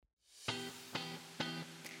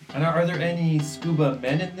And are there any scuba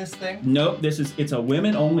men in this thing? Nope, it's a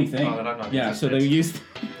women only thing. Oh, then I'm not Yeah, so interested. they use.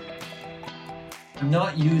 I'm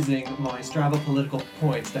not using my Strava political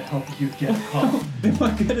points to help you get home. Then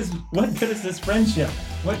what good is this friendship?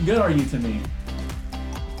 What good are you to me?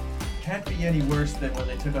 Can't be any worse than when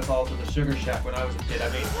they took us all to the sugar shack when I was a kid. I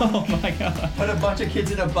mean, Oh my god. put a bunch of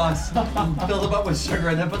kids in a bus, fill them up with sugar,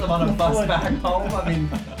 and then put them on a bus back home. I mean...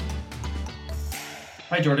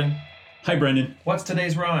 Hi, Jordan. Hi, Brendan. What's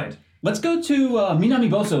today's ride? Let's go to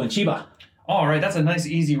Minamiboso in Chiba. All right, that's a nice,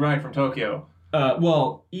 easy ride from Tokyo.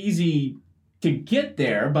 Well, easy to get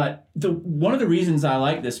there, but one of the reasons I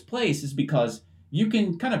like this place is because you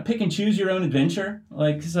can kind of pick and choose your own adventure.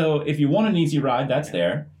 Like, so if you want an easy ride, that's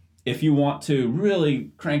there. If you want to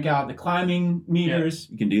really crank out the climbing meters,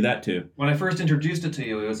 you can do that too. When I first introduced it to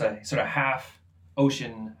you, it was a sort of half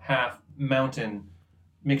ocean, half mountain,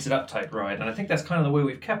 mix it up type ride. And I think that's kind of the way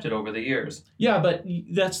we've kept it over the years. Yeah, but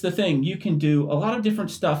that's the thing. You can do a lot of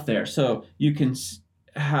different stuff there. So you can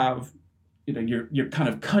have, your kind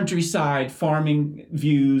of countryside farming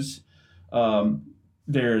views.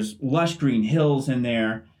 There's lush green hills in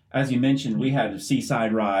there. As you mentioned, we had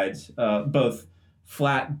seaside rides, both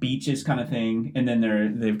flat beaches kind of thing, and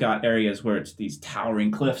then they've got areas where it's these towering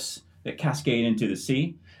cliffs that cascade into the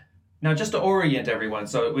sea. Now, just to orient everyone,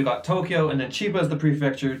 so we got Tokyo, and then Chiba is the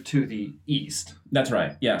prefecture to the east. That's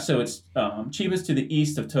right. Yeah. So it's Chiba's to the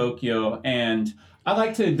east of Tokyo, and I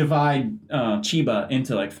like to divide Chiba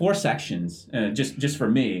into like 4 sections, just for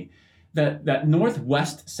me. That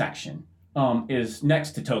northwest section is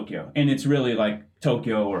next to Tokyo, and it's really like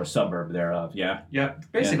Tokyo or a suburb thereof. Yeah. Yeah,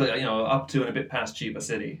 basically, up to and a bit past Chiba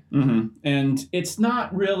City. Mm-hmm. And it's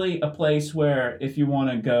not really a place where, if you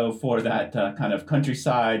want to go for that kind of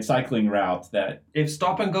countryside cycling route, that If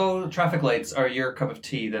stop and go traffic lights are your cup of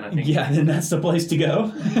tea, then I think... yeah, then that's the place to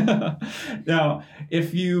go. Now,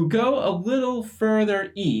 if you go a little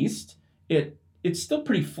further east, it's still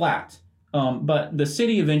pretty flat. But the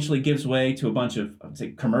city eventually gives way to a bunch of, I would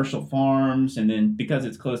say, commercial farms, and then because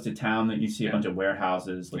it's close to town, that you see a bunch of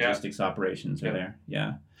warehouses, logistics operations are there.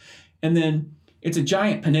 Yeah, and then it's a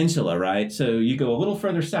giant peninsula, right? So you go a little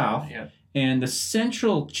further south, and the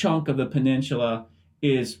central chunk of the peninsula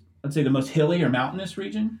is, I'd say, the most hilly or mountainous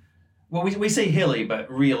region. Well, we say hilly, but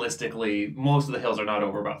realistically, most of the hills are not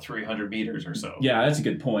over about 300 meters or so. Yeah, that's a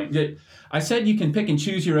good point. I said you can pick and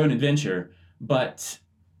choose your own adventure, but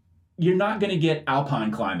you're not going to get alpine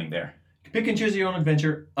climbing there. Pick and choose your own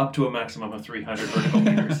adventure up to a maximum of 300 vertical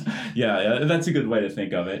meters. Yeah, that's a good way to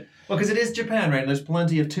think of it. Well, because it is Japan, right? And there's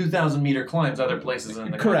plenty of 2,000 meter climbs other places in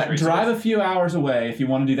the Correct. country. Drive a few hours away if you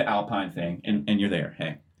want to do the alpine thing, and you're there.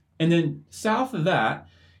 Hey. And then south of that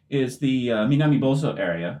is the Minamiboso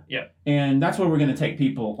area. Yeah. And that's where we're going to take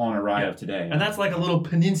people on a ride of today. And that's like a little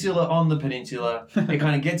peninsula on the peninsula. It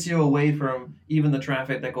kind of gets you away from even the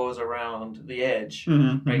traffic that goes around the edge,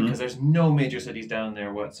 right? Because there's no major cities down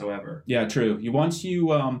there whatsoever. Yeah, true. Once you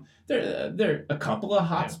there are a couple of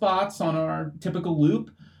hot spots on our typical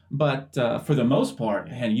loop, but for the most part,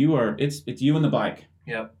 and it's you and the bike.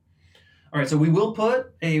 Yep. All right, so we will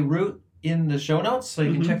put a route in the show notes, so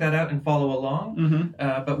you can check that out and follow along.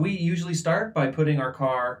 But we usually start by putting our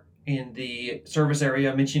car in the service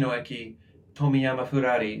area, Michinoeki, Tomiyama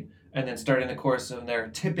Furari, and then starting the course from there,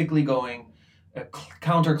 typically going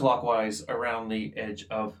counterclockwise around the edge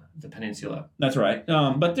of the peninsula. That's right.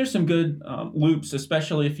 But there's some good loops,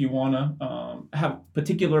 especially if you want to have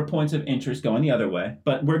particular points of interest going the other way.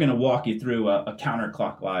 But we're going to walk you through a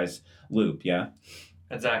counterclockwise loop, yeah?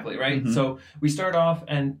 Exactly, right? So we start off,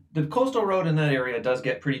 and the coastal road in that area does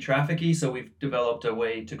get pretty trafficky, so we've developed a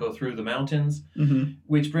way to go through the mountains,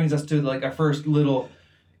 which brings us to like our first little,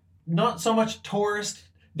 not so much tourist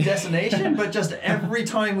destination, but just every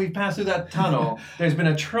time we pass through that tunnel, there's been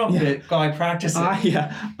a trumpet guy practicing.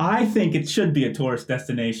 I think it should be a tourist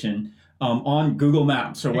destination on Google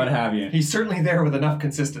Maps or what have you. He's certainly there with enough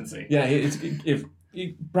consistency. Yeah, if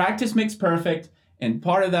practice makes perfect. And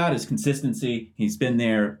part of that is consistency. He's been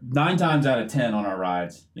there 9 times out of 10 on our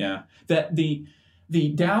rides. Yeah. That the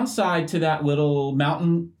downside to that little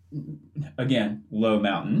mountain, again, low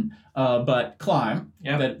mountain, but climb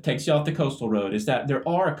that takes you off the coastal road is that there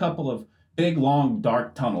are a couple of big, long,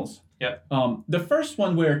 dark tunnels. Yep. The first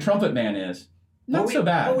one where Trumpet Man is, not so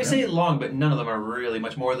bad. Well, we say long, but none of them are really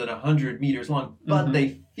much more than 100 meters long. But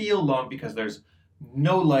they feel long because there's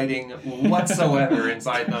no lighting whatsoever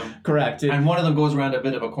inside them. Correct. And one of them goes around a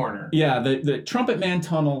bit of a corner. Yeah, the Trumpet Man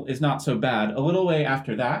tunnel is not so bad. A little way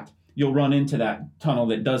after that, you'll run into that tunnel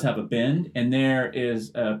that does have a bend, and there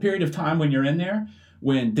is a period of time when you're in there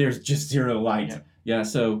when there's just zero light. Yeah,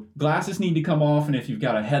 so glasses need to come off, and if you've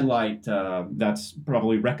got a headlight, that's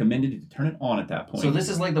probably recommended to turn it on at that point. So this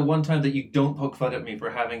is like the one time that you don't poke fun at me for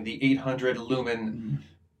having the 800 lumen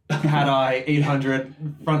Cat Eye 800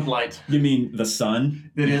 front light. You mean the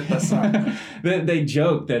sun? It is the sun. They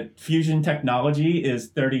joke that fusion technology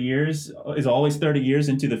is always 30 years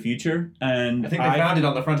into the future, and I think they found it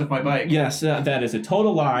on the front of my bike. Yes, that is a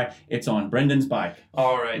total lie. It's on Brendan's bike.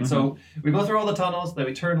 All right, so we go through all the tunnels, then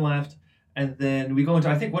we turn left, and then we go into,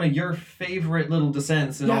 I think, one of your favorite little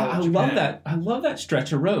descents in all of Japan. Love that. I love that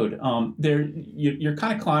stretch of road. You're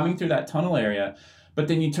kind of climbing through that tunnel area, but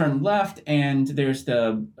then you turn left, and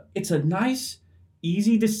it's a nice,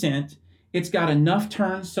 easy descent. It's got enough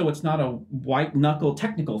turns, so it's not a white knuckle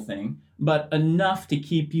technical thing, but enough to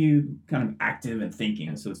keep you kind of active and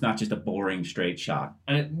thinking. So it's not just a boring straight shot.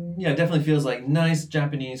 And it definitely feels like nice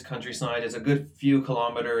Japanese countryside. It's a good few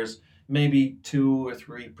kilometers, maybe 2 or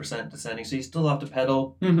 3% descending. So you still have to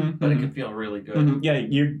pedal, but it can feel really good. Yeah,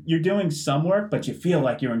 you're doing some work, but you feel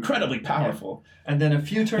like you're incredibly powerful. Yeah. And then a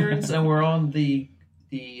few turns, and we're on the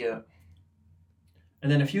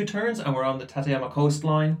Tateyama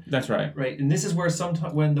coastline. That's right. Right, and this is where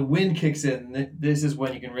when the wind kicks in, this is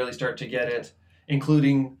when you can really start to get it,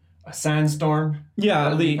 including a sandstorm.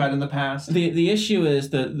 Yeah, we've had in the past. The issue is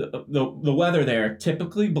the weather there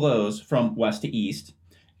typically blows from west to east,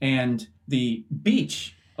 and the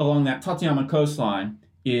beach along that Tateyama coastline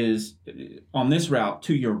is on this route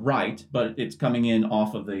to your right, but it's coming in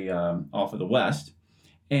off of the west.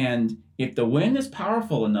 And if the wind is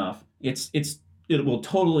powerful enough, it will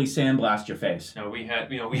totally sandblast your face. No,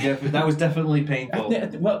 that was definitely painful.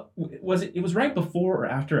 Well, was it? It was right before or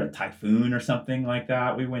after a typhoon or something like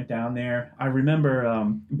that. We went down there. I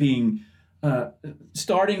remember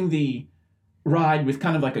starting the ride with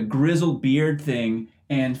kind of like a grizzled beard thing,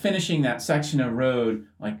 and finishing that section of road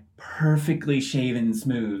like perfectly shaven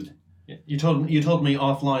smooth. You told me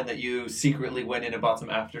offline that you secretly went in and bought some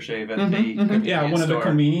aftershave at the convenience one store. Of the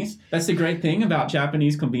konbinis. That's the great thing about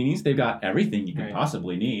Japanese konbinis. They've got everything you could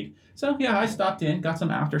possibly need. So yeah, I stopped in, got some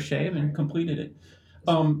aftershave, and completed it.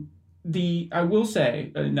 I will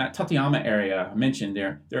say in that Tateyama area I mentioned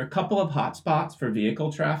there are a couple of hot spots for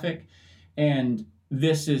vehicle traffic, and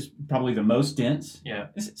this is probably the most dense. Yeah.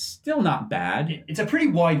 It's still not bad. It's a pretty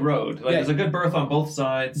wide road. There's a good berth on both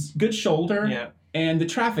sides. Good shoulder. Yeah. And the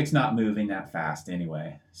traffic's not moving that fast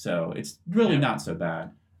anyway. So it's really not so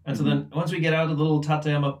bad. And so then once we get out of the little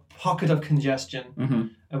Tateyama pocket of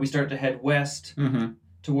congestion, we start to head west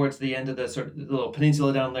towards the end of the sort of little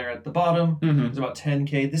peninsula down there at the bottom. It's about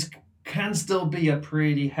 10K. This can still be a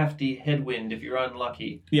pretty hefty headwind if you're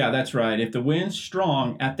unlucky. Yeah, that's right. If the wind's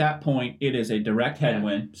strong, at that point, it is a direct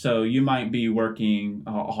headwind. Yeah. So you might be working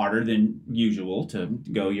harder than usual to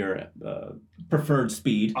go your preferred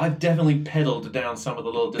speed. I've definitely pedaled down some of the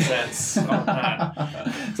little descents on that.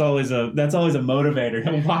 That's always a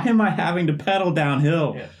motivator. Why am I having to pedal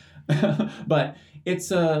downhill? Yeah. But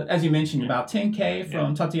it's, as you mentioned, about 10K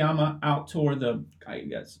from Tateyama out toward the, I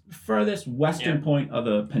guess, furthest western point of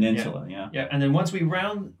the peninsula. Yeah, and then once we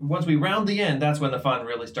round the end, that's when the fun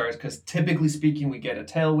really starts, because typically speaking, we get a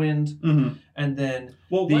tailwind, and then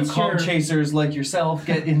the calm chasers like yourself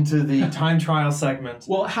get into the time trial segment.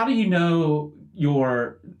 Well, how do you know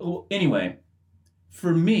anyway,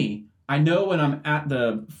 for me, I know when I'm at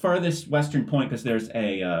the furthest western point because there's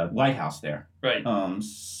a lighthouse there. Right.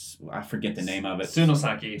 I forget the name of it.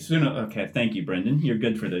 Tsunosaki. Okay, thank you, Brendan. You're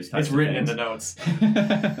good for those types of things. It's written in the notes.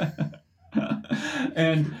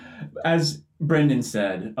 And as Brendan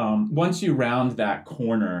said, once you round that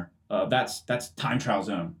corner, that's time trial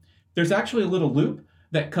zone. There's actually a little loop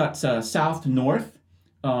that cuts south to north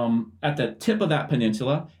at the tip of that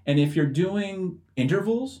peninsula. And if you're doing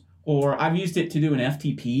intervals, or I've used it to do an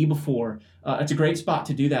FTP before, it's a great spot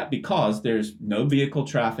to do that because there's no vehicle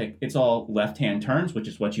traffic. It's all left-hand turns, which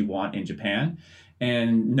is what you want in Japan,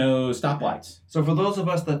 and no stoplights. So for those of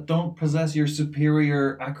us that don't possess your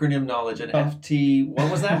superior acronym knowledge,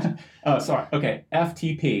 what was that? Okay,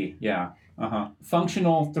 FTP, yeah.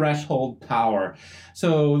 Functional threshold power.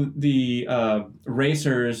 So the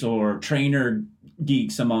racers or trainer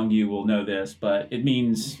geeks among you will know this, but it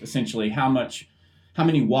means essentially how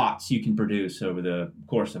many watts you can produce over the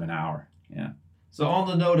course of an hour. Yeah. So on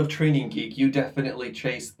the note of training geek, you definitely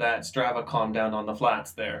chased that Strava calm down on the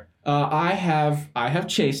flats there. I have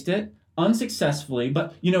chased it unsuccessfully,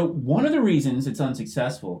 but one of the reasons it's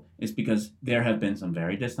unsuccessful is because there have been some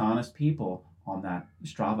very dishonest people on that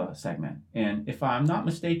Strava segment. And if I'm not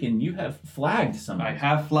mistaken, you have flagged some. I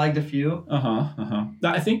have flagged a few.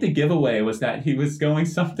 I think the giveaway was that he was going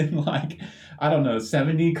something like, I don't know,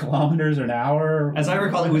 70 kilometers an hour. As I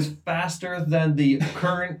recall, it was faster than the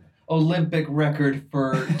current Olympic record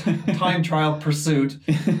for time trial pursuit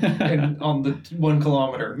on the 1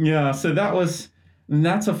 kilometer. Yeah, so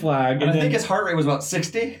that's a flag. And I think his heart rate was about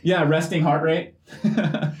 60. Yeah, resting heart rate.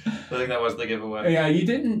 I think that was the giveaway. Yeah, you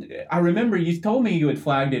didn't. I remember you told me you had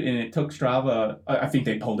flagged it, and it took Strava. I think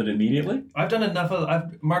they pulled it immediately.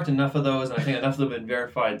 I've marked enough of those, and I think enough of them have been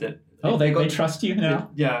verified that. They trust you now.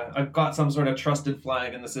 Yeah, I've got some sort of trusted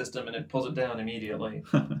flag in the system, and it pulls it down immediately.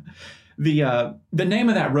 The name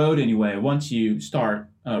of that road, anyway, once you start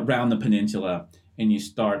around the peninsula and you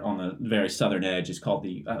start on the very southern edge, is called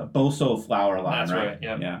the Boso Flower Line. That's right.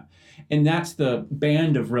 Yeah. Yeah. And that's the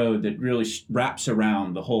band of road that really wraps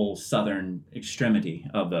around the whole southern extremity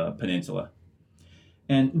of the peninsula.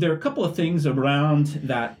 And there are a couple of things around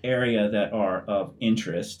that area that are of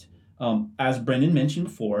interest. As Brendan mentioned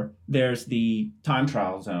before, there's the time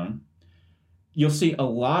trial zone. You'll see a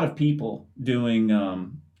lot of people doing,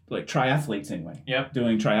 like triathletes anyway,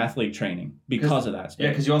 doing triathlete training because of that space. Yeah,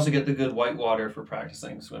 because you also get the good white water for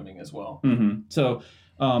practicing swimming as well. Mm-hmm. So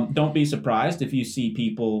don't be surprised if you see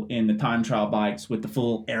people in the time trial bikes with the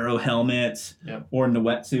full aero helmets or in the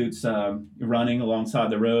wetsuits running alongside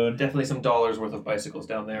the road. Definitely some dollars worth of bicycles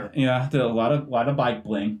down there. Yeah, a lot of bike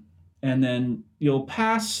bling. And then you'll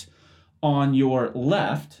pass on your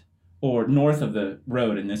left, or north of the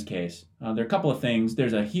road in this case. There are a couple of things.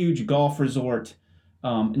 There's a huge golf resort.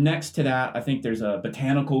 Next to that, I think there's a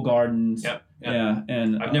botanical gardens. Yeah,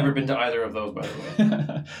 and I've never been to either of those, by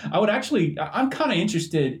the way. I'm kind of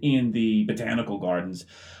interested in the botanical gardens.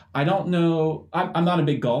 I don't know. I'm not a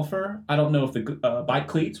big golfer. I don't know if the bike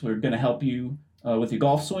cleats were going to help you with your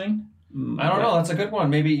golf swing. I don't know. That's a good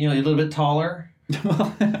one. Maybe a little bit taller.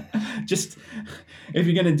 Well, just if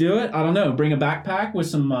you're going to do it, I don't know. Bring a backpack with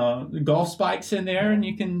some golf spikes in there, and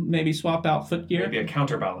you can maybe swap out foot gear. Maybe a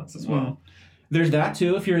counterbalance as well. There's that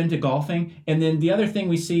too if you're into golfing. And then the other thing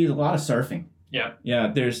we see is a lot of surfing. Yeah.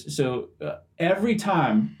 Every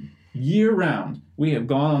time, year round, we have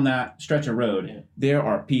gone on that stretch of road, there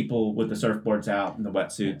are people with the surfboards out and the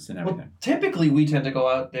wetsuits and everything. Well, typically, we tend to go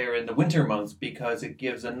out there in the winter months because it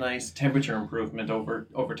gives a nice temperature improvement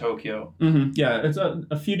over Tokyo. Mm-hmm. Yeah, it's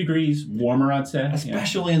a few degrees warmer, I'd say.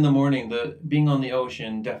 Especially in the morning. Being on the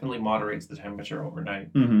ocean definitely moderates the temperature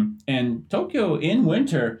overnight. Mm-hmm. And Tokyo in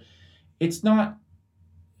winter, it's not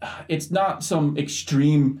some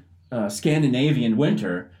extreme Scandinavian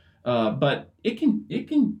winter, but it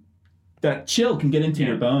can that chill can get into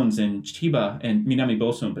your bones, and Chiba and Minami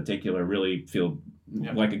Boso in particular really feel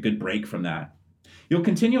like a good break from that. You'll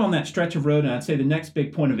continue on that stretch of road, and I'd say the next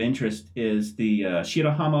big point of interest is the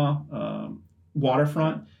Shirahama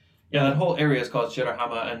waterfront. Yeah, that whole area is called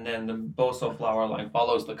Shirahama, and then the Boso Flower Line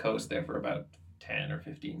follows the coast there for about 10 or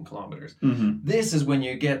 15 kilometers. Mm-hmm. This is when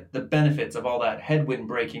you get the benefits of all that headwind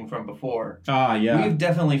braking from before. Yeah. We've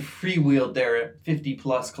definitely freewheeled there at 50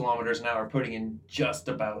 plus kilometers an hour, putting in just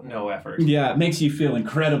about no effort. Yeah, it makes you feel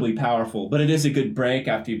incredibly powerful, but it is a good break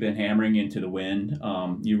after you've been hammering into the wind.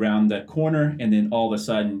 You round that corner, and then all of a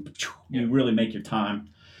sudden, you really make your time.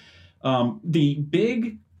 The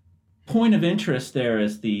big point of interest there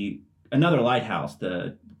is another lighthouse,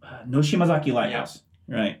 the Noshimazaki Lighthouse,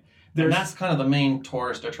 right? And that's kind of the main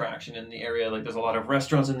tourist attraction in the area. Like, there's a lot of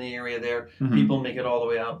restaurants in the area there. Mm-hmm. People make it all the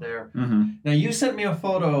way out there. Mm-hmm. Now, you sent me a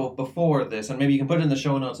photo before this, and maybe you can put it in the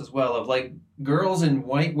show notes as well, of like girls in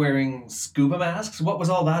white wearing scuba masks. What was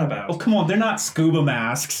all that about? Oh, come on, they're not scuba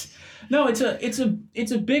masks. No, it's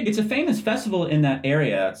a famous festival in that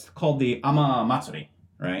area. It's called the Ama Matsuri,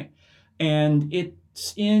 right? And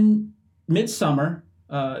it's in midsummer.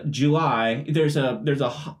 July, there's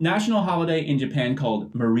a national holiday in Japan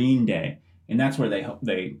called Marine Day, and that's where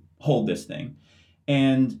they hold this thing.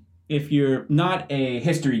 And if you're not a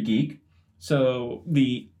history geek, so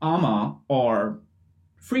the Ama are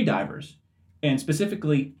free divers, and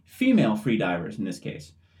specifically female free divers in this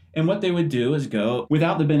case. And what they would do is go,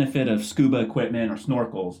 without the benefit of scuba equipment or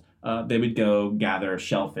snorkels, they would go gather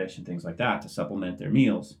shellfish and things like that to supplement their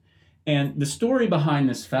meals. And the story behind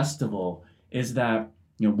this festival is that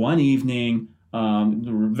one evening,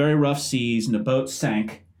 there were very rough seas, and the boat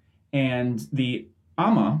sank. And the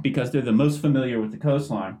Ama, because they're the most familiar with the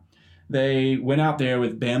coastline, they went out there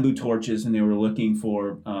with bamboo torches, and they were looking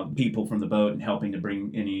for people from the boat and helping to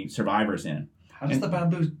bring any survivors in. How does the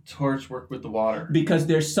bamboo torch work with the water? Because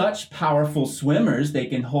they're such powerful swimmers, they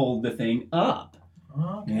can hold the thing up.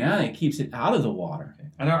 Okay. Yeah, it keeps it out of the water. Okay.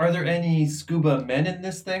 And are there any scuba men in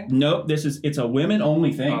this thing? Nope, it's a women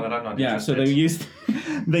only thing. Oh, then I'm not Yeah, interested. so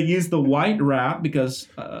they use the white wrap because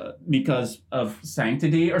of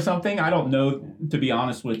sanctity or something. I don't know, to be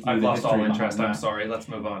honest with you. I've lost all interest. behind I'm that. sorry. Let's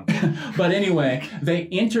move on. But anyway, they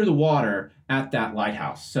enter the water at that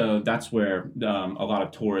lighthouse. So that's where a lot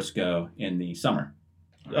of tourists go in the summer.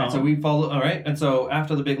 So we follow. All right, and so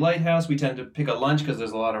after the big lighthouse, we tend to pick a lunch because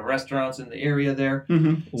there's a lot of restaurants in the area there.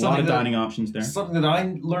 Mm-hmm. A lot of dining options there. Something that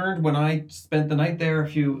I learned when I spent the night there a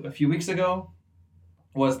few weeks ago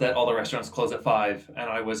was that all the restaurants close at 5, and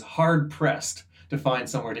I was hard pressed to find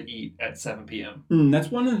somewhere to eat at 7 p.m. That's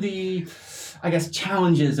one of the, I guess,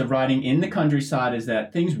 challenges of riding in the countryside is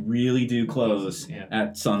that things really do close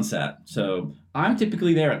at sunset. So I'm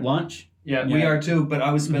typically there at lunch. Yeah, we are too. But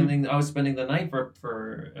I was spending the night for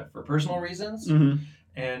personal reasons,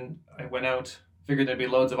 and I went out, figured there'd be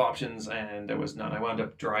loads of options, and there was none. I wound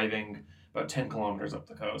up driving about 10 kilometers up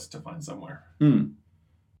the coast to find somewhere.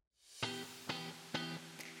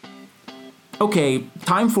 Okay,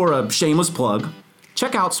 time for a shameless plug.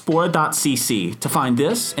 Check out Spora.cc to find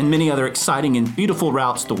this and many other exciting and beautiful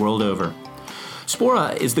routes the world over.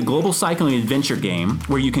 Spora is the global cycling adventure game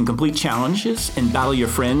where you can complete challenges and battle your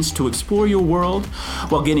friends to explore your world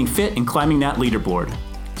while getting fit and climbing that leaderboard.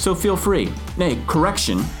 So feel free. Nay,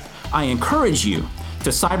 correction, I encourage you to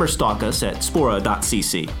cyberstalk us at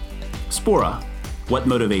Spora.cc. Spora, what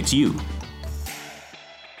motivates you?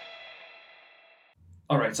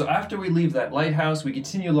 All right, so after we leave that lighthouse, we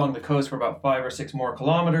continue along the coast for about 5 or 6 more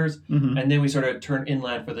kilometers, and then we sort of turn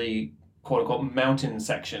inland for the quote-unquote mountain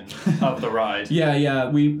section of the ride. Yeah.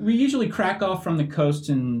 We usually crack off from the coast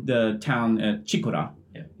in the town at Chikura.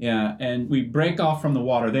 Yeah, and we break off from the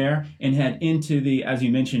water there and head into the, as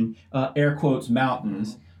you mentioned, air quotes,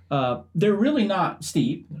 mountains. They're really not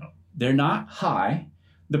steep. No. They're not high.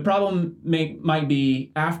 The problem might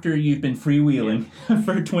be after you've been freewheeling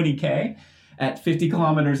for 20K at 50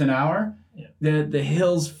 kilometers an hour, the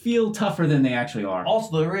hills feel tougher than they actually are.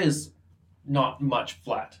 Also, there is not much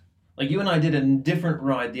flat. Like you and I did a different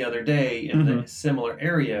ride the other day in a similar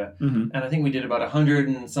area, and I think we did about 100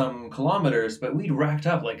 and some kilometers, but we'd racked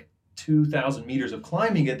up like 2,000 meters of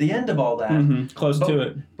climbing at the end of all that. Close to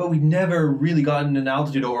it. But we'd never really gotten an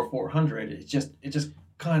altitude over 400. It just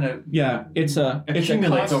kind of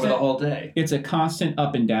accumulates over the whole day. It's a constant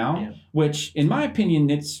up and down, which in my opinion,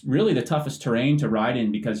 it's really the toughest terrain to ride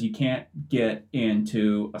in because you can't get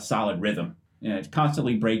into a solid rhythm. It's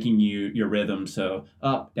constantly breaking your rhythm. So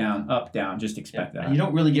up, down, just expect that. You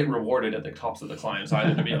don't really get rewarded at the tops of the climbs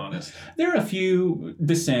either, to be honest. There are a few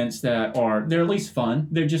descents they're at least fun.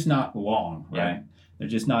 They're just not long, right? They're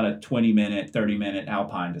just not a 20-minute, 30-minute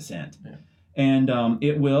alpine descent. Yeah. And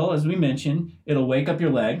it will, as we mentioned, it'll wake up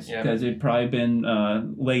your legs because it'd probably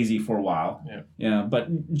been lazy for a while. Yeah.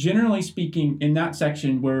 But generally speaking, in that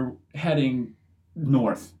section, we're heading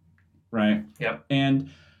north, right? Yep.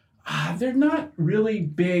 And they're not really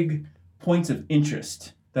big points of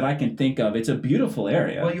interest that I can think of. It's a beautiful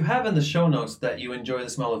area. Well, you have in the show notes that you enjoy the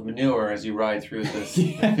smell of manure as you ride through the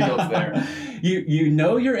fields there. You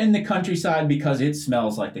know you're in the countryside because it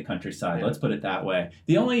smells like the countryside. Let's put it that way.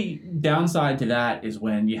 The only downside to that is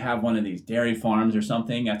when you have one of these dairy farms or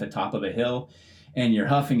something at the top of a hill and you're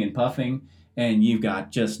huffing and puffing and you've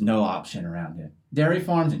got just no option around it. Dairy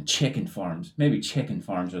farms and chicken farms. Maybe chicken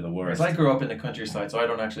farms are the worst. I grew up in the countryside, so I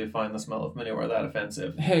don't actually find the smell of manure that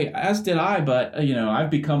offensive. Hey, as did I, but I've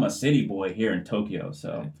become a city boy here in Tokyo,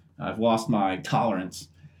 so I've lost my tolerance.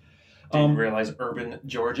 Didn't realize urban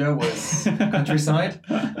Georgia was countryside.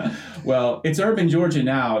 Well, it's urban Georgia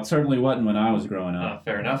now. It certainly wasn't when I was growing up.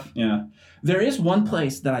 Fair enough. Yeah. There is one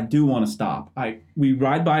place that I do want to stop. We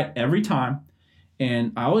ride by it every time.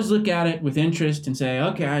 And I always look at it with interest and say,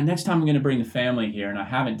 okay, next time I'm going to bring the family here, and I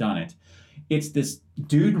haven't done it. It's this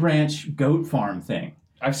Dude Ranch goat farm thing.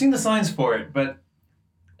 I've seen the signs for it, but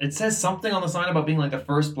it says something on the sign about being like the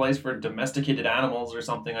first place for domesticated animals or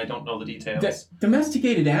something. I don't know the details.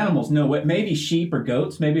 Domesticated animals, no, maybe sheep or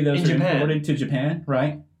goats. Maybe those are imported to Japan,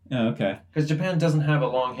 right? Oh, okay. Because Japan doesn't have a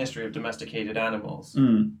long history of domesticated animals.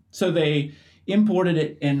 So they imported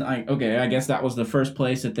it, and I guess that was the first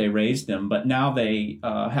place that they raised them, but now they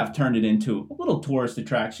have turned it into a little tourist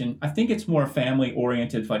attraction. I think it's more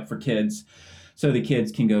family-oriented, like for kids, so the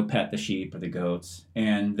kids can go pet the sheep or the goats,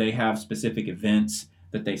 and they have specific events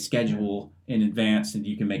that they schedule in advance, and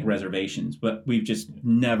you can make reservations, but we've just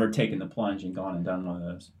never taken the plunge and gone and done one of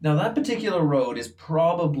those. Now, that particular road is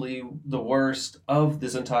probably the worst of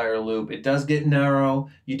this entire loop. It does get narrow.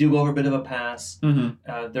 You do go over a bit of a pass.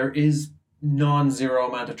 There is non-zero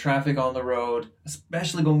amount of traffic on the road,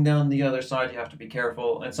 especially going down the other side. You have to be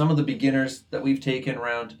careful. And some of the beginners that we've taken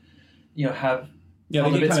around, have they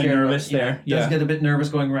get kind of nervous there. Does get a bit nervous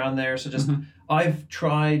going around there. So just I've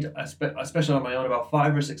tried, especially on my own, about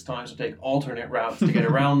 5 or 6 times to take alternate routes to get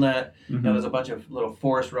around that. There's a bunch of little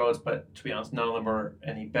forest roads, but to be honest, none of them are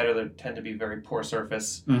any better. They tend to be very poor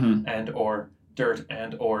surface and or dirt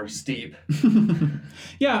and or steep.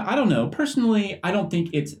 Yeah, I don't know. Personally, I don't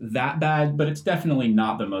think it's that bad, but it's definitely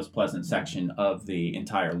not the most pleasant section of the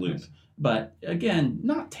entire loop. But again,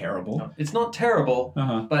 not terrible. No, it's not terrible,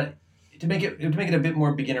 but to make it a bit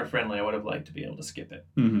more beginner friendly, I would have liked to be able to skip it.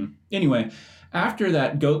 Anyway, after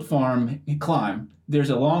that goat farm climb, there's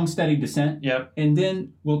a long, steady descent. Yep. And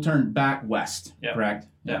then we'll turn back west, correct?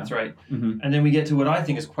 Yeah, that's right. And then we get to what I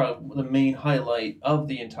think is quite the main highlight of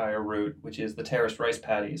the entire route, which is the terraced rice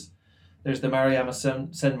paddies. There's the Mariama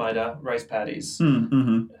Senmaida rice paddies.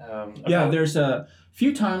 There's a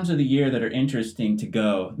few times of the year that are interesting to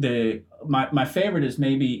go. My favorite is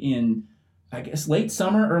maybe in, I guess, late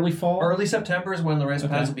summer, early fall. Early September is when the rice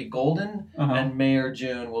paddies will be golden, and May or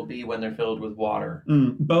June will be when they're filled with water.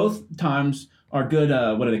 Both times are good,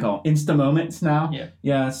 what do they call them? Insta moments now?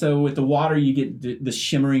 Yeah, so with the water, you get the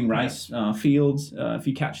shimmering rice fields, if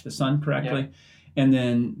you catch the sun correctly. And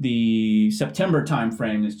then the September time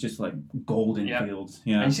frame is just like golden fields.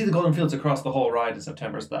 Yeah. And you see the golden fields across the whole ride in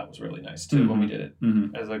September, so that was really nice too when we did it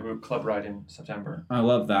as a group club ride in September. I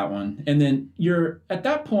love that one. And then you're at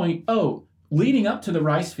that point, leading up to the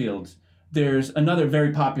rice fields, there's another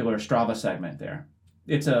very popular Strava segment there.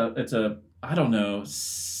 It's a I don't know,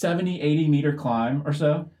 70, 80 meter climb or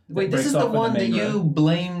so. Wait, this is the one that you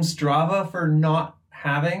blame Strava for not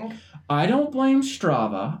having? I don't blame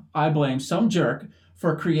Strava. I blame some jerk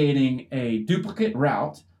for creating a duplicate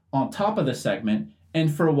route on top of the segment,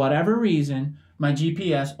 and for whatever reason, my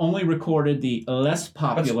GPS only recorded the less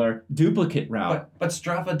popular duplicate route. But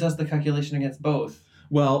Strava does the calculation against both.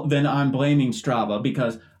 Well, then I'm blaming Strava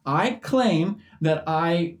because I claim that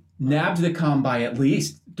I nabbed the com by at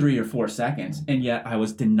least 3 or 4 seconds, and yet I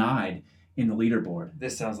was denied in the leaderboard.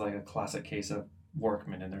 This sounds like a classic case of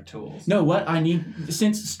workmen and their tools. No, what I need,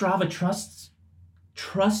 since Strava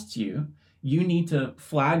trusts you, you need to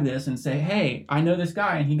flag this and say, hey, I know this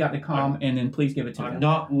guy and he got the com, and then please give it to him.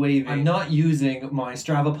 I'm not using my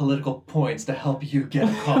Strava political points to help you get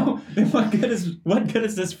a com. What good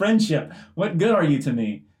is this friendship? What good are you to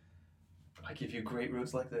me? I give you great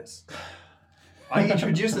routes like this. I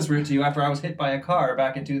introduced this route to you after I was hit by a car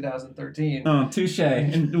back in 2013. Oh, touche.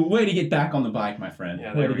 And way to get back on the bike, my friend.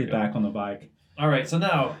 Yeah, way to get back on the bike. All right, so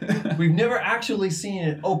now, we've never actually seen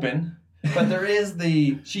it open, but there is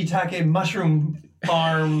the Shiitake mushroom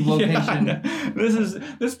farm location. Yeah,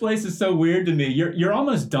 this place is so weird to me. You're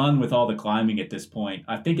almost done with all the climbing at this point.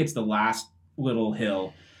 I think it's the last little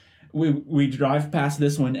hill. We drive past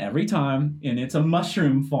this one every time, and it's a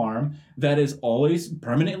mushroom farm that is always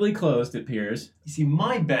permanently closed, it appears. You see,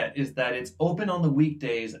 my bet is that it's open on the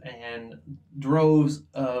weekdays and droves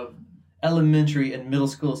of elementary and middle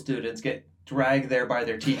school students get dragged there by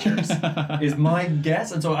their teachers, is my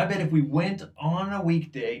guess. And so I bet if we went on a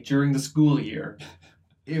weekday during the school year,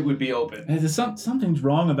 it would be open. Something's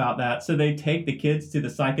wrong about that. So they take the kids to the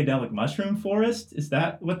psychedelic mushroom forest? Is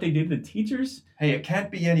that what they do to the teachers? Hey, it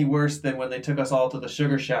can't be any worse than when they took us all to the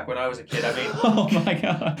sugar shack when I was a kid. I mean, oh my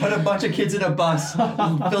God. Put a bunch of kids in a bus, fill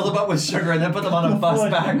them up with sugar, and then put them on a bus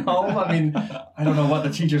back home. I mean, I don't know what the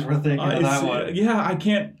teachers were thinking of that one. Yeah, I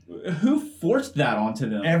can't. Who forced that onto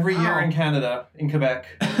them? Every year in Canada, in Quebec,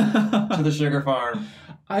 to the sugar farm.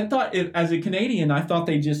 I thought, as a Canadian, I thought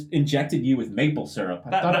they just injected you with maple syrup.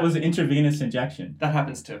 I thought it was an intravenous injection. That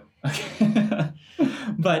happens too.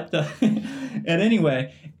 But, and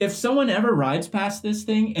anyway, if someone ever rides past this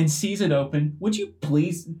thing and sees it open, would you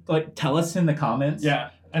please tell us in the comments?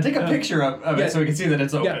 Yeah, and take a picture of it so we can see that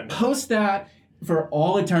it's open. Yeah, post that for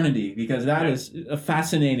all eternity, because that is a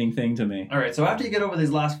fascinating thing to me. All right, so after you get over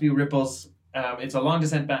these last few ripples, it's a long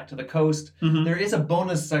descent back to the coast. Mm-hmm. There is a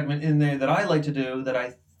bonus segment in there that I like to do that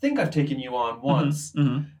I think I've taken you on once.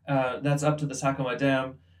 Mm-hmm. That's up to the Sakuma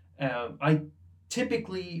Dam. I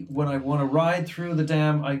typically, when I want to ride through the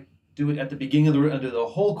dam, I do it at the beginning of the route and do the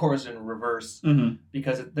whole course in reverse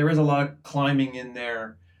because there is a lot of climbing in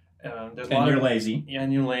there. You're lazy. Yeah,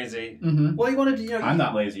 and you're lazy. Mm-hmm. Well, you want to. I'm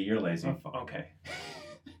not lazy. You're lazy. Okay.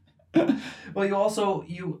 Well,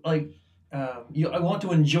 I want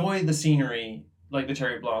to enjoy the scenery, like the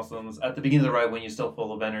cherry blossoms, at the beginning of the ride when you're still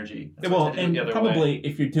full of energy. And probably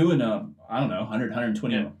if you're doing a 100,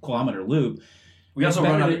 120 kilometer loop, we also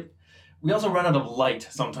run We also run out of light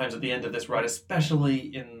sometimes at the end of this ride, especially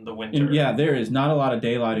in the winter. And yeah, there is not a lot of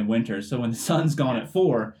daylight in winter. So when the sun's gone at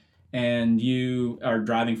 4 and you are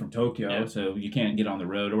driving from Tokyo, so you can't get on the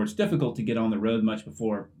road, or it's difficult to get on the road much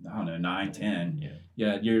before, I don't know, 9, 10.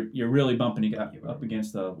 Yeah, you're really bumping up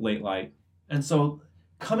against the late light. And so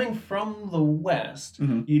coming from the west,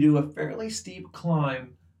 you do a fairly steep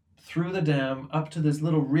climb through the dam up to this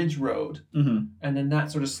little ridge road, and then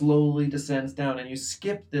that sort of slowly descends down, and you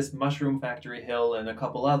skip this Mushroom Factory Hill and a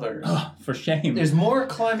couple others. Oh, for shame. There's more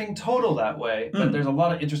climbing total that way, but there's a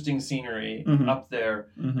lot of interesting scenery up there,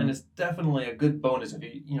 and it's definitely a good bonus if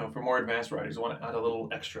you for more advanced riders want to add a little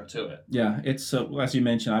extra to it. Yeah, it's as you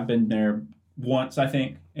mentioned, I've been there once, I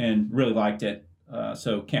think, and really liked it.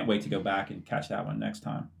 So can't wait to go back and catch that one next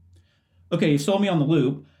time. Okay, you sold me on the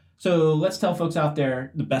loop. So let's tell folks out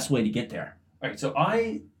there the best way to get there. All right, so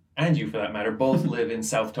I, and you for that matter, both live in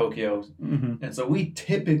South Tokyo, and so we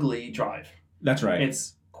typically drive. That's right.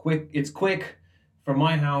 It's quick. From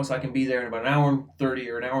my house, I can be there in about an hour and 30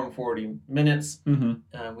 or an hour and 40 minutes.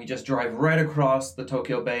 We just drive right across the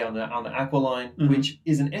Tokyo Bay on the Aqua Line, which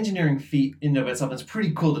is an engineering feat in and of itself. It's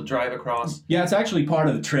pretty cool to drive across. Yeah, it's actually part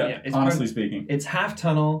of the trip, honestly speaking. It's half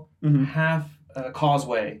tunnel, half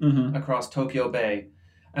causeway across Tokyo Bay.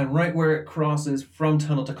 And right where it crosses from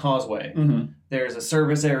tunnel to causeway, there's a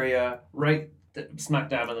service area right smack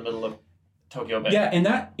dab in the middle of Tokyo Bay. Yeah, and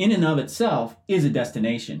that in and of itself is a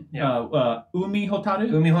destination. Umi Hotaru?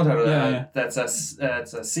 Umi Hotaru,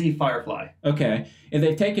 that's a sea firefly. Okay, and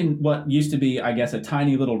they've taken what used to be, I guess, a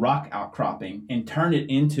tiny little rock outcropping and turned it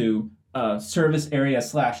into a service area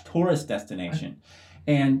 / tourist destination.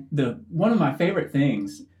 And one of my favorite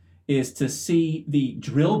things is to see the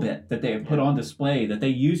drill bit that they have put on display that they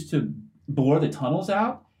used to bore the tunnels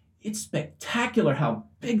out. It's spectacular how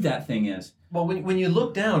big that thing is. Well, when you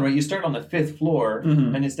look down, right, you start on the 5th floor,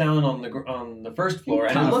 and it's down on the 1st floor.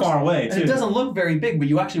 And it looks far away, too. And it doesn't look very big, but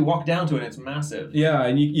you actually walk down to it, and it's massive. Yeah,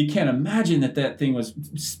 and you can't imagine that thing was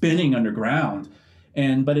spinning underground.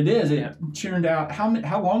 But it is. It churned out.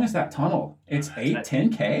 How long is that tunnel? It's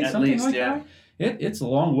 10K, something least, like that? It's a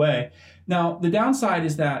long way. Now, the downside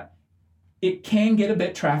is that it can get a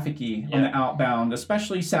bit trafficky on the outbound,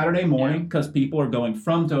 especially Saturday morning, because people are going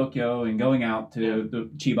from Tokyo and going out to the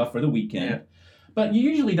Chiba for the weekend. Yeah. But you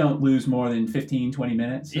usually don't lose more than 15, 20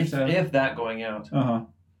 minutes or so. If that going out.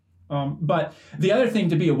 But the other thing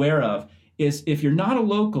to be aware of is if you're not a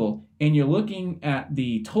local and you're looking at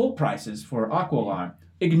the toll prices for Aqua Line,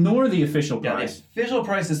 ignore the official price. The official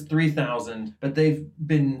price is $3,000, but they've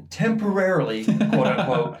been temporarily, quote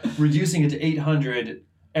unquote, reducing it to $800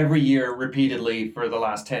 every year repeatedly for the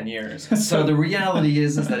last 10 years. So the reality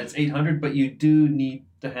is that it's $800, but you do need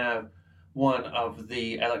to have one of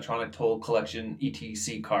the electronic toll collection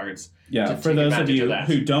ETC cards. Yeah, for those of you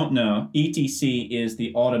who don't know, ETC is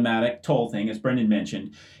the automatic toll thing, as Brendan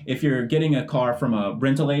mentioned. If you're getting a car from a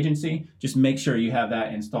rental agency, just make sure you have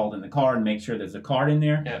that installed in the car and make sure there's a card in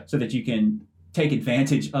there so that you can take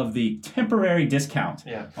advantage of the temporary discount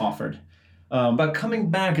offered. But coming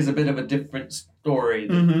back is a bit of a different story.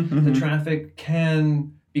 The traffic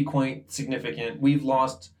can be quite significant. We've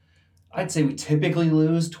lost, I'd say we typically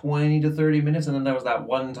lose 20 to 30 minutes, and then there was that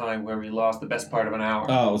one time where we lost the best part of an hour.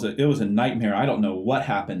 Oh, it was a nightmare. I don't know what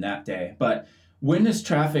happened that day. But when does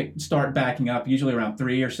traffic start backing up? Usually around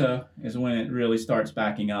 3 or so is when it really starts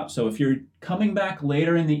backing up. So if you're coming back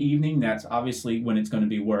later in the evening, that's obviously when it's going to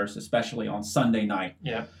be worse, especially on Sunday night.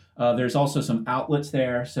 Yeah. There's also some outlets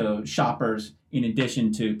there, so shoppers, in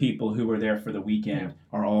addition to people who were there for the weekend,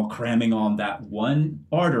 are all cramming on that one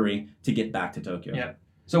artery to get back to Tokyo. Yeah.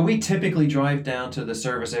 So we typically drive down to the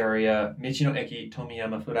service area, Michino Eki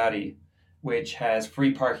Tomiyama Furari, which has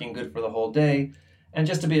free parking good for the whole day. And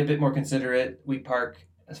just to be a bit more considerate, we park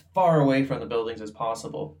as far away from the buildings as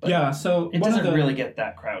possible. But so it doesn't really get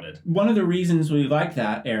that crowded. One of the reasons we like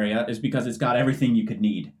that area is because it's got everything you could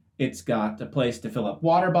need. It's got a place to fill up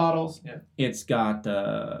water bottles. Yeah. It's got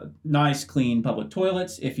nice, clean public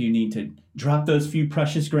toilets if you need to drop those few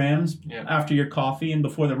precious grams after your coffee and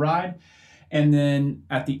before the ride. And then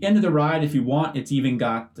at the end of the ride, if you want, it's even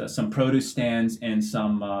got some produce stands and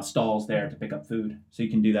some stalls there to pick up food. So you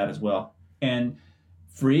can do that as well. And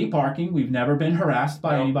free parking. We've never been harassed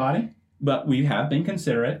by anybody, but we have been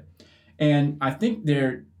considerate. And I think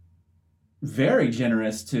very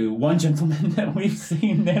generous to one gentleman that we've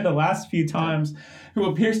seen there the last few times who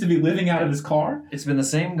appears to be living out of his car. It's been the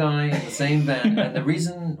same guy in the same van, and the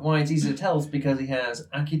reason why it's easy to tell is because he has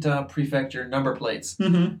Akita Prefecture number plates.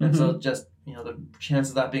 And so just, the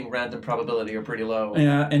chances of that being random probability are pretty low.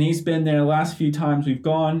 Yeah, and he's been there the last few times we've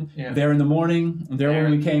gone. Yeah. There in the morning, there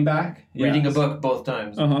when we came back. Reading a book both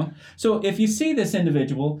times. So if you see this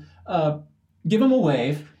individual, give him a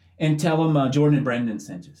wave and tell him Jordan and Brendan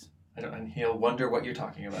sent you. And he'll wonder what you're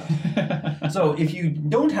talking about. So if you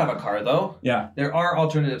don't have a car, though, there are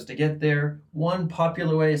alternatives to get there. One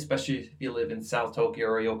popular way, especially if you live in South Tokyo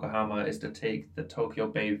or Yokohama, is to take the Tokyo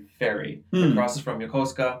Bay Ferry. It crosses from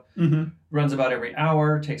Yokosuka, runs about every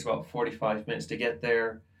hour, takes about 45 minutes to get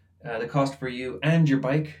there. The cost for you and your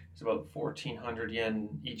bike is about 1,400 yen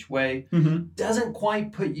each way. Doesn't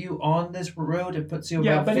quite put you on this road. It puts you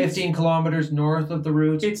about 15 kilometers north of the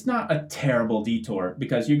route. It's not a terrible detour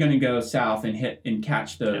because you're going to go south and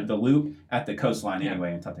catch the loop at the coastline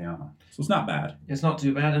anyway in Tateyama. So it's not bad. It's not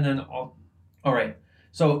too bad. And then, all right.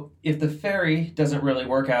 So if the ferry doesn't really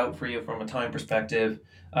work out for you from a time perspective,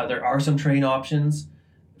 there are some train options.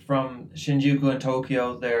 From Shinjuku and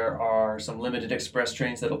Tokyo, there are some limited express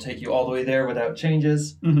trains that'll take you all the way there without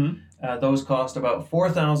changes. Those cost about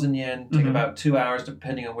 4,000 yen, take about 2 hours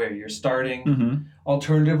depending on where you're starting.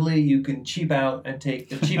 Alternatively, you can cheap out and take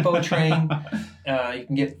the cheapo train. You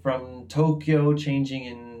can get from Tokyo, changing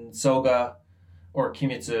in Soga or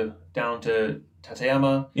Kimitsu, down to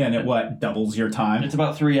Tateyama. Yeah, and it doubles your time? It's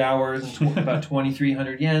about 3 hours and about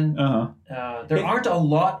 2,300 yen. There aren't a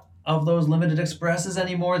lot of those limited expresses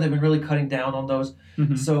anymore. They've been really cutting down on those.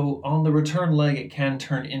 So on the return leg, it can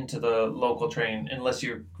turn into the local train unless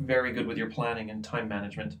you're very good with your planning and time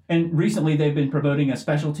management. And recently they've been promoting a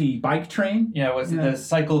specialty bike train. Yeah, with the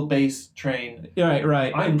cycle-based train.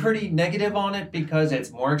 Right. I'm pretty negative on it because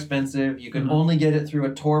it's more expensive. You can only get it through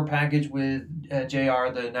a tour package with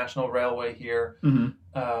JR, the National Railway here.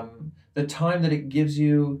 The time that it gives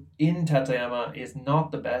you in Tateyama is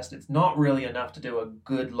not the best. It's not really enough to do a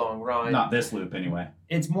good long ride. Not this loop, anyway.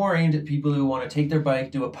 It's more aimed at people who want to take their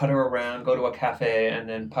bike, do a putter around, go to a cafe, and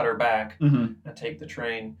then putter back and take the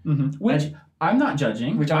train. Which I'm not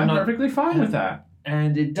judging. Which I'm perfectly fine with that.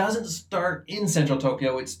 And it doesn't start in central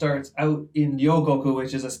Tokyo. It starts out in Ryogoku,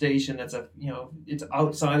 which is a station that's it's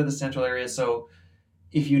outside of the central area. So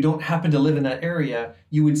if you don't happen to live in that area,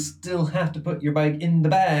 you would still have to put your bike in the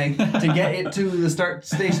bag to get it to the start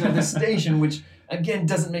station of the station, which, again,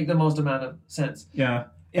 doesn't make the most amount of sense. Yeah.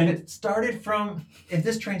 If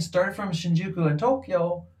this train started from Shinjuku and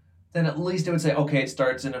Tokyo, then at least it would say, okay, it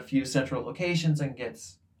starts in a few central locations and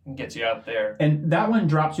gets you out there. And that one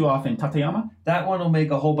drops you off in Tateyama? That one will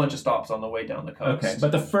make a whole bunch of stops on the way down the coast. Okay,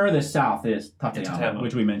 but the furthest south is Tateyama,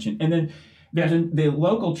 which we mentioned. And then the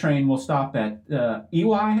local train will stop at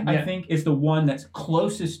Iwai, I think, is the one that's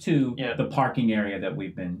closest to the parking area that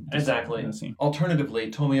we've been seeing.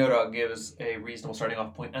 Alternatively, Tomoyora gives a reasonable starting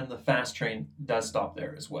off point, and the fast train does stop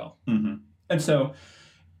there as well. And so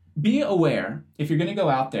be aware, if you're going to go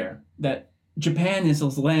out there, that Japan is a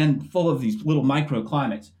land full of these little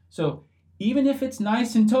microclimates. So even if it's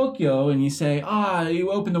nice in Tokyo and you say,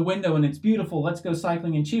 you open the window and it's beautiful, let's go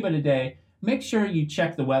cycling in Chiba today, make sure you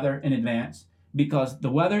check the weather in advance because the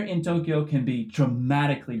weather in Tokyo can be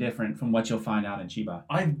dramatically different from what you'll find out in Chiba.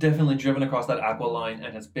 I've definitely driven across that aqua line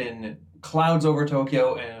and it's been clouds over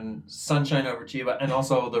Tokyo and sunshine over Chiba, and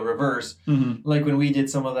also the reverse. Like when we did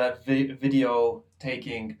some of that video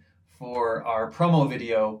taking for our promo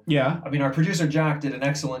video. Yeah. I mean, our producer Jack did an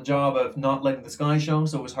excellent job of not letting the sky show,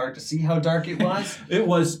 so it was hard to see how dark it was. It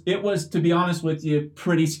was, to be honest with you,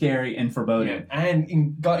 pretty scary and foreboding. Yeah,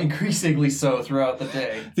 and got increasingly so throughout the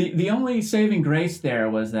day. The only saving grace there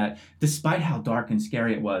was that despite how dark and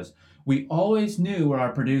scary it was, we always knew where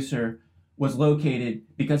our producer was located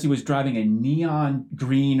because he was driving a neon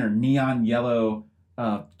green or neon yellow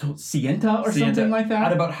Sienta or something like that.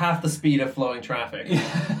 At about half the speed of flowing traffic.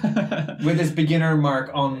 With his beginner mark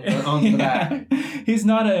on the back. He's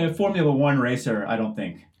not a Formula One racer, I don't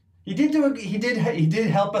think. He did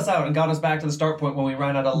help us out and got us back to the start point when we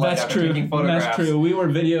ran out of light after taking photographs. That's true. We were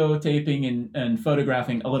videotaping and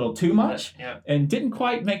photographing a little too much and didn't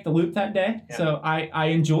quite make the loop that day. Yeah. So I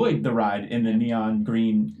enjoyed the ride in the neon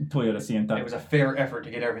green Toyota Sienta. It was a fair effort to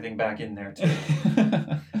get everything back in there too.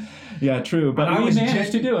 Yeah, true. But we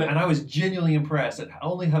managed to do it. And I was genuinely impressed at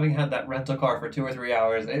only having had that rental car for 2 or 3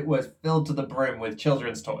 hours. It was filled to the brim with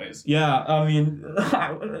children's toys. Yeah, I mean,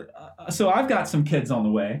 so I've got some kids on the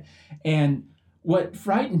way. And what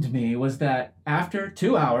frightened me was that after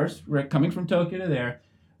 2 hours, coming from Tokyo to there,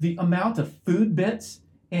 the amount of food bits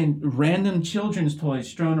and random children's toys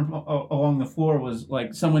strewn along the floor was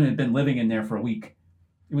like someone had been living in there for a week.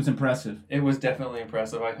 It was impressive. It was definitely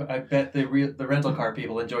impressive. I bet the rental car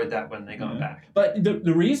people enjoyed that when they got back. But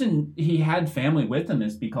the reason he had family with him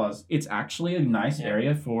is because it's actually a nice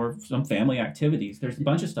area for some family activities. There's a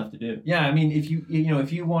bunch of stuff to do. Yeah, I mean, if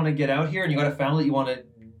you want to get out here and you got a family you want to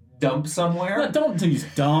dump somewhere. No, don't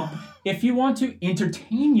just dump. If you want to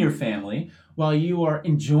entertain your family while you are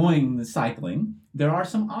enjoying the cycling, there are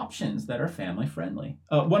some options that are family friendly.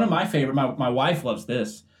 One of my favorite, my wife loves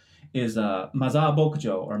this, is Maza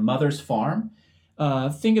Bokujo, or Mother's Farm.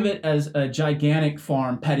 Think of it as a gigantic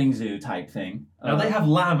farm petting zoo type thing. Now they have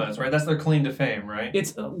llamas, right? That's their claim to fame, right?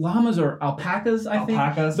 It's llamas or alpacas, I think.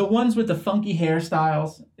 Alpacas. The ones with the funky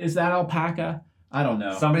hairstyles. Is that alpaca? I don't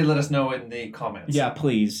know. Somebody let us know in the comments. Yeah,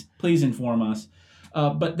 please. Please inform us.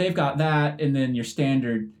 But they've got that, and then your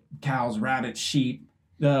standard cows, rabbits, sheep,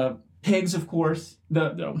 the pigs, of course.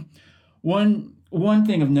 The one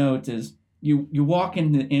thing of note is you walk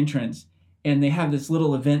in the entrance, and they have this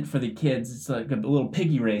little event for the kids. It's like a little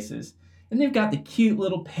piggy races. And they've got the cute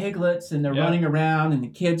little piglets, and they're running around, and the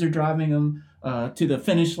kids are driving them to the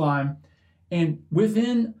finish line. And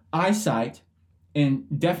within eyesight, and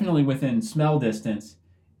definitely within smell distance,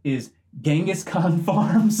 is Genghis Khan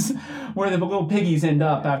Farms, where the little piggies end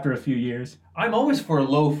up after a few years. I'm always for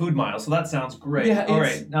low food miles, so that sounds great. Yeah, all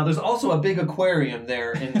right. Now, there's also a big aquarium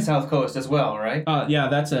there in the South Coast as well, right? Yeah,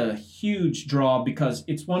 that's a huge draw because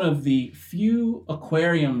it's one of the few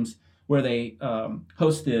aquariums where they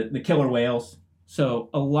host the killer whales. So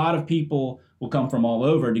a lot of people will come from all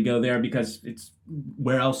over to go there because it's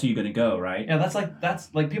where else are you going to go, right? Yeah,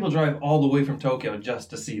 that's like people drive all the way from Tokyo just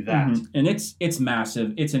to see that. Mm-hmm. And it's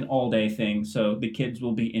massive. It's an all-day thing, so the kids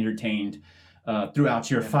will be entertained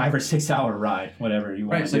throughout your 5 or 6 hour ride, whatever you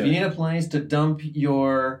want to do. Right, so if you need a place to dump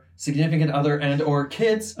your significant other and or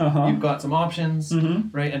kids, you've got some options,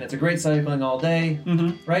 right? And it's a great cycling all day,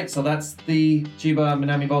 right? So that's the Chiba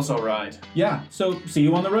Minami Boso ride. Yeah, so see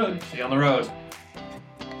you on the road. See you on the road.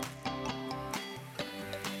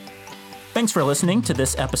 Thanks for listening to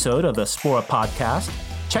this episode of the Spora Podcast.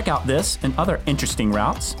 Check out this and other interesting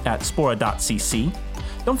routes at spora.cc.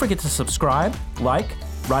 Don't forget to subscribe, like,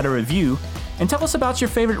 write a review, and tell us about your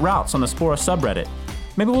favorite routes on the Spora subreddit.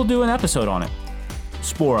 Maybe we'll do an episode on it.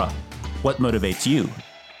 Spora, what motivates you?